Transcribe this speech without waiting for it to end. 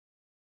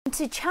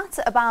to chat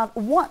about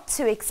what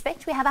to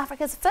expect. We have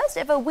Africa's first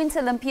ever Winter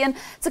Olympian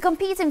to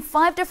compete in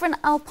 5 different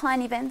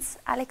alpine events.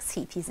 Alex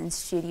Heath is in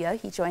studio.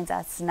 He joins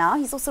us now.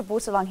 He's also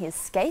brought along his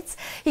skates.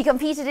 He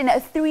competed in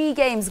 3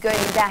 games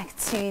going back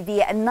to the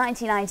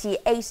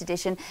 1998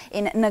 edition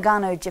in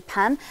Nagano,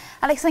 Japan.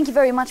 Alex, thank you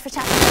very much for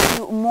chatting with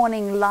you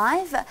Morning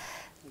Live.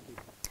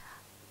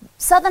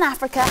 Southern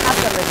Africa has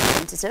got a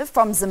representative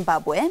from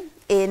Zimbabwe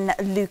in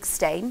Luke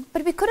Steyn,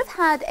 but we could have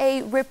had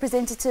a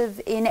representative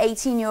in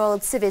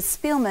 18-year-old Sive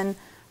Spielman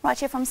right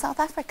here from South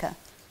Africa.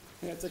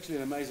 Yeah, it's actually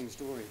an amazing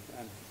story.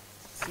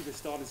 Sive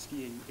started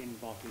skiing in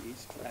Berkeley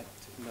East at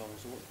Tyndall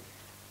Resort,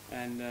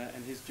 and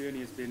his journey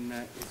has been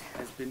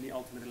the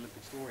ultimate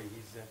Olympic story.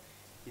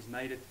 He's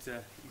made it.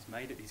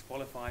 He's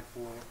qualified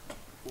for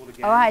the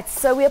game. All right,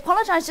 so we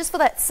apologise just for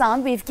that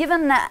sound. We've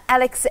given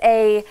Alex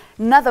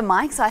another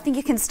mic, so I think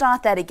you can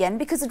start that again,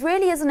 because it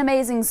really is an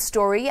amazing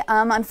story.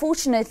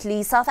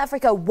 Unfortunately, South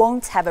Africa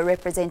won't have a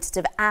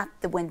representative at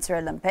the Winter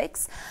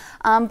Olympics,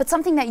 but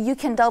something that you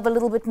can delve a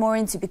little bit more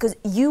into, because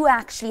you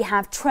actually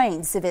have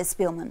trained Sive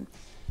Spielman.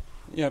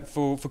 Yeah,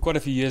 for quite a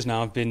few years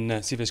now I've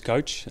been Sive's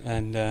coach,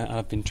 and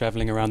I've been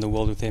travelling around the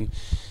world with him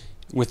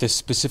with a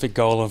specific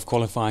goal of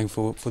qualifying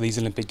for these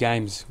Olympic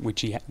Games,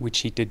 which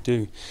he did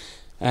do.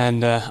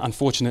 And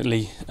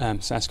unfortunately,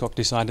 SASCOC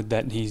decided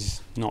that he's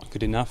not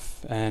good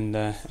enough, and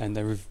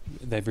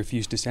they've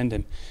refused to send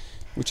him,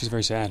 which is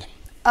very sad.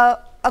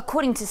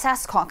 According to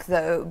SASCOC,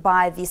 though,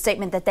 by the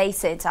statement that they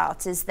sent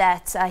out, is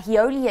that he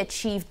only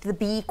achieved the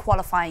B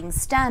qualifying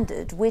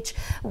standard, which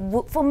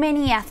for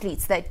many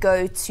athletes that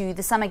go to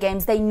the Summer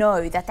Games, they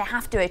know that they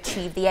have to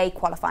achieve the A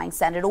qualifying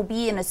standard or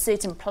be in a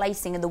certain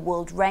placing in the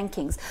world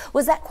rankings.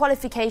 Was that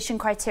qualification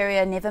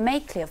criteria never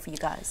made clear for you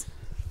guys?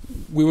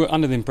 We were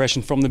under the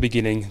impression from the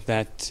beginning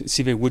that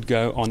Sive would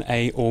go on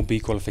A or B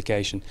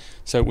qualification.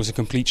 So it was a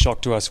complete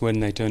shock to us when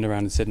they turned around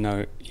and said,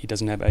 no, he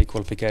doesn't have A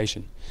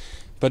qualification.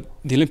 But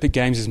the Olympic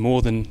Games is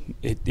more than,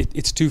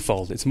 it's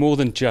twofold. It's more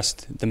than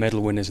just the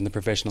medal winners and the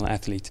professional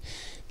athletes.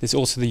 There's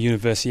also the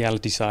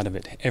universality side of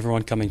it,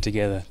 everyone coming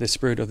together, the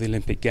spirit of the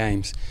Olympic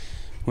Games,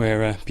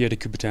 where Pierre de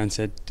Coubertin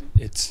said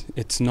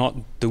it's not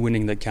the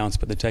winning that counts,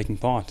 but the taking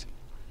part.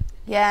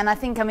 Yeah, and I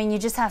think, you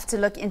just have to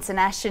look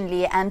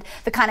internationally and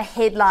the kind of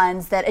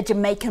headlines that a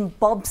Jamaican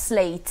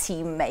bobsleigh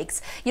team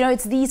makes.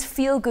 It's these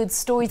feel-good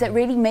stories that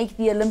really make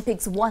the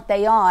Olympics what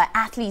they are.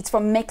 Athletes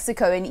from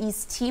Mexico and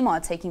East Timor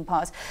taking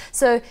part.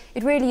 So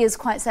it really is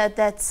quite sad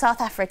that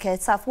South Africa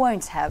itself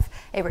won't have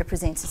a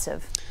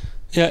representative.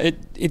 Yeah,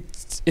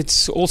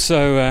 it's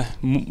also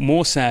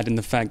more sad in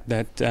the fact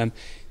that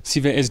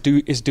Sive is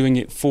doing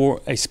it for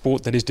a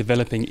sport that is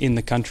developing in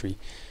the country.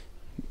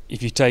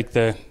 If you take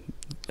the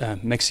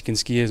Mexican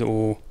skiers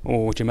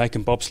or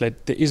Jamaican bobsled,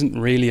 there isn't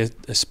really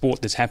a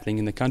sport that's happening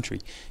in the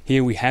country.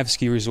 Here we have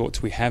ski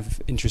resorts, we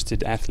have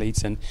interested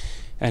athletes, and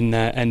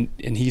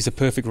he's a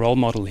perfect role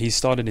model. He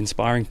started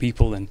inspiring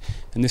people, and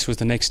this was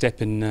the next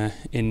step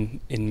in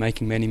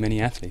making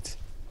many athletes.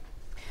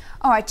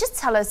 All right, just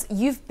tell us,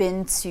 you've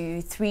been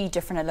to 3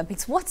 different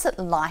Olympics. What's it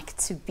like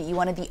to be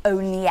one of the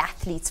only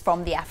athletes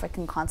from the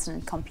African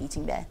continent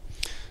competing there?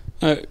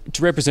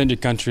 To represent your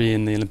country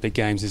in the Olympic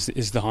Games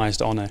is the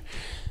highest honour,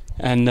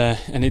 and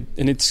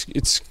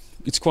it's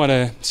quite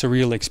a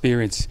surreal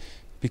experience,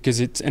 because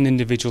it's an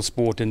individual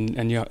sport,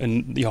 and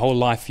your whole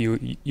life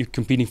you're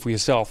competing for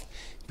yourself.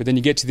 But then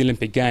you get to the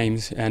Olympic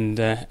Games,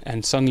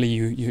 and suddenly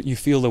you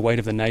feel the weight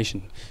of the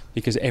nation,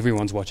 because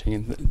everyone's watching,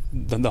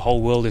 and the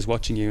whole world is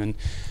watching you,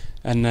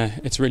 and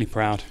it's really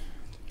proud.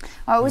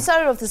 All right, we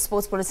started off the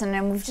sports bulletin,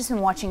 and we've just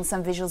been watching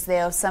some visuals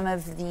there of some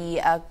of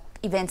the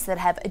events that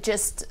have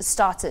just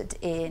started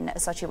in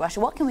Sochi, Russia.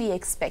 What can we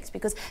expect?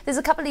 Because there's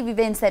a couple of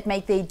events that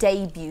make their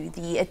debut.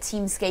 The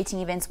team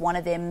skating event's one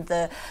of them.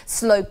 The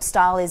slope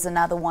style is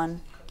another one.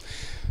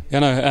 Yeah,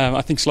 no,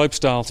 I think slope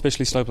style,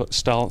 especially slope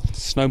style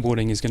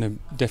snowboarding, is going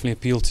to definitely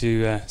appeal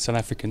to South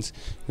Africans.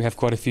 We have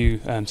quite a few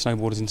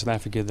snowboarders in South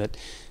Africa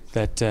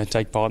that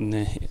take part in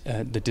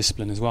the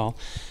discipline as well.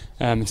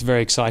 It's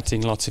very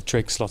exciting, lots of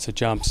tricks, lots of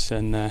jumps,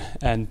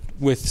 and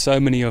with so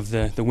many of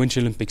the Winter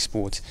Olympic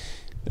sports,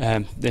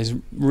 there's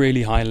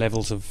really high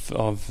levels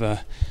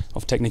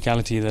of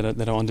technicality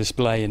that are on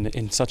display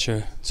in such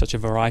a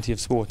variety of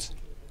sports.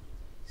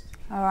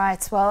 All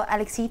right, well,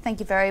 Alex Heath, thank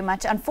you very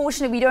much.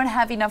 Unfortunately, we don't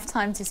have enough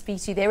time to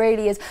speak to you. There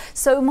really is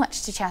so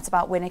much to chat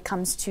about when it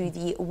comes to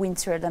the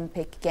Winter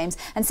Olympic Games.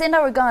 And send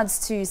our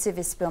regards to Sive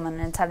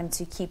Spielman and tell him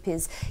to keep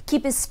his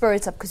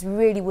spirits up, because we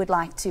really would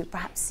like to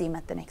perhaps see him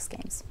at the next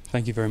Games.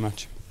 Thank you very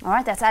much. All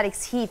right, that's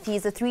Alex Heath.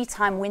 He's a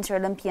 3-time Winter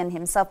Olympian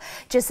himself,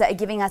 just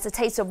giving us a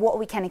taste of what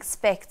we can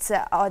expect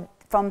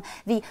from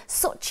the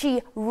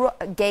Sochi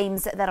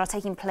Games that are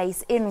taking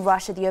place in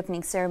Russia. The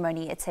opening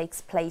ceremony, it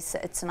takes place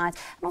tonight.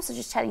 And also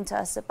just chatting to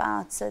us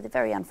about the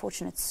very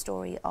unfortunate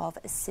story of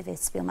Sive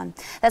Spielman.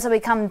 That's how we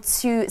come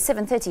to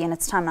 7:30, and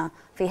it's time now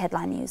for your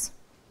headline news.